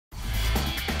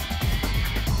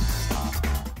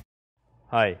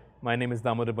Hi, my name is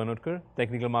Damodar Banodkar,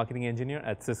 Technical Marketing Engineer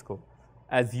at Cisco.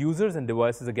 As users and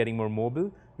devices are getting more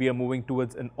mobile, we are moving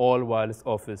towards an all-wireless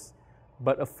office.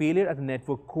 But a failure at the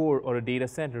network core or a data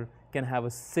center can have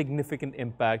a significant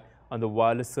impact on the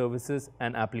wireless services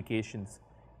and applications.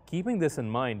 Keeping this in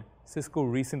mind, Cisco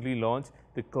recently launched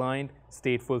the Client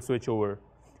Stateful Switch Over.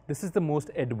 This is the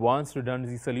most advanced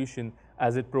redundancy solution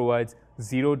as it provides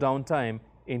zero downtime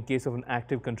in case of an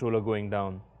active controller going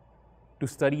down. To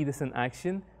study this in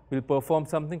action, we'll perform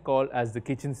something called as the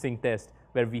kitchen sink test,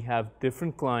 where we have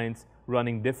different clients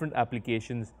running different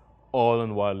applications all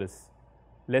on wireless.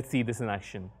 Let's see this in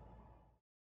action.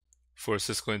 For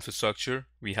Cisco infrastructure,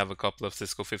 we have a couple of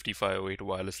Cisco 5508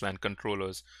 wireless LAN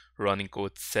controllers running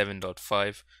code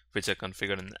 7.5, which are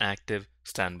configured in an active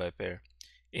standby pair.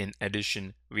 In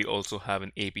addition, we also have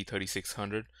an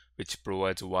AP3600, which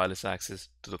provides wireless access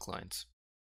to the clients.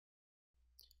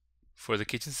 For the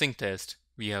kitchen sink test,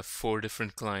 we have 4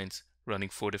 different clients running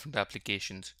 4 different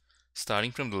applications. Starting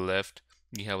from the left,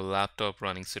 we have a laptop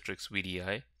running Citrix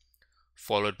VDI,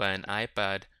 followed by an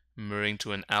iPad mirroring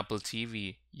to an Apple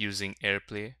TV using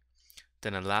AirPlay,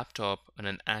 then a laptop on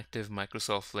an active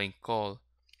Microsoft Link call,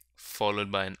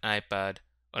 followed by an iPad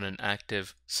on an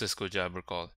active Cisco Jabber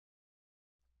call.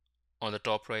 On the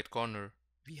top right corner,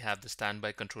 we have the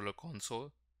standby controller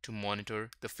console to monitor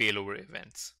the failover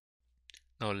events.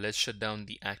 Now let's shut down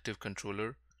the active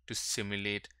controller to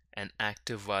simulate an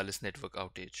active wireless network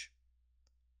outage.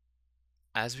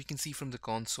 As we can see from the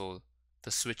console, the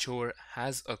switchover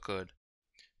has occurred,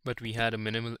 but we had a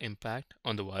minimal impact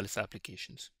on the wireless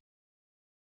applications.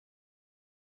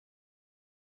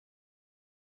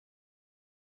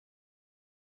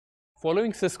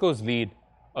 Following Cisco's lead,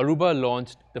 Aruba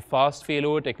launched the fast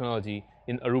failover technology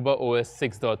in Aruba OS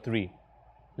 6.3.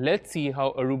 Let's see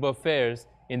how Aruba fares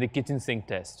in the kitchen sink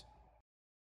test.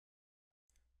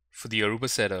 For the Aruba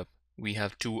setup, we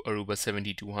have 2 Aruba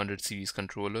 7200 series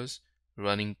controllers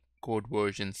running code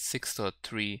version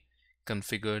 6.3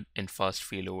 configured in fast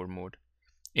failover mode.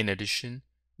 In addition,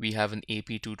 we have an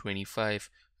AP225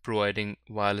 providing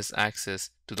wireless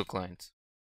access to the clients.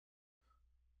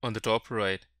 On the top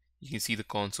right, you can see the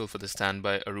console for the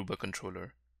standby Aruba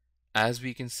controller. As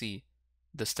we can see,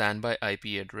 the standby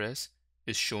IP address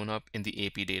is shown up in the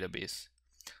AP database.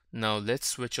 Now let's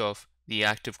switch off the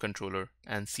active controller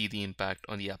and see the impact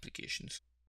on the applications.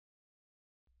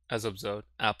 As observed,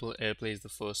 Apple AirPlay is the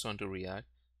first one to react,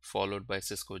 followed by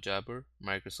Cisco Jabber,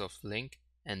 Microsoft Link,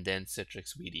 and then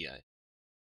Citrix VDI.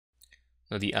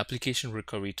 Now the application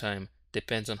recovery time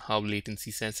depends on how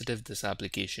latency sensitive this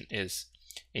application is.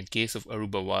 In case of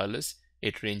Aruba Wireless,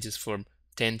 it ranges from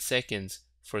 10 seconds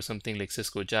for something like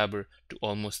Cisco Jabber to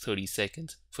almost 30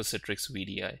 seconds for Citrix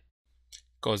VDI,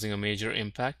 causing a major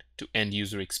impact to end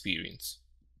user experience.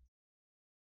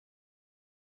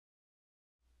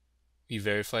 We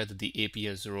verify that the AP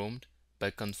has roamed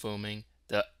by confirming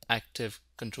the active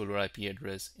controller IP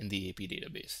address in the AP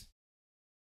database.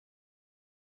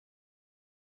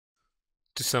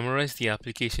 To summarize the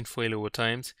application failover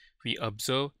times, we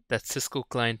observe that Cisco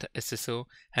Client SSO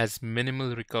has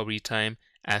minimal recovery time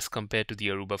as compared to the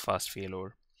Aruba Fast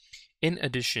Failover. In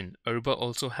addition, Aruba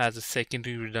also has a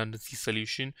secondary redundancy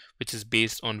solution which is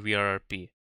based on VRRP.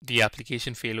 The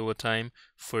application failover time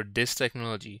for this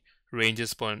technology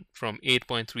ranges from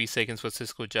 8.3 seconds for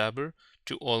Cisco Jabber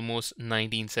to almost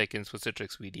 19 seconds for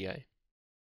Citrix VDI.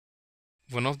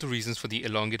 One of the reasons for the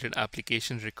elongated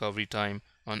application recovery time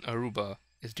on Aruba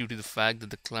is due to the fact that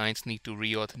the clients need to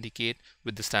re-authenticate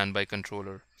with the standby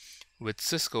controller. With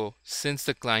Cisco, since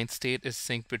the client state is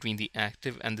synced between the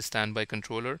active and the standby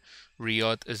controller,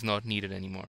 re-auth is not needed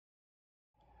anymore.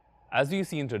 As we've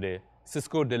seen today,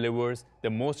 Cisco delivers the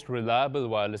most reliable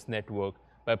wireless network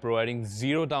by providing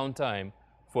zero downtime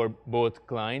for both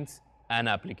clients and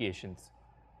applications.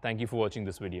 Thank you for watching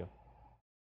this video.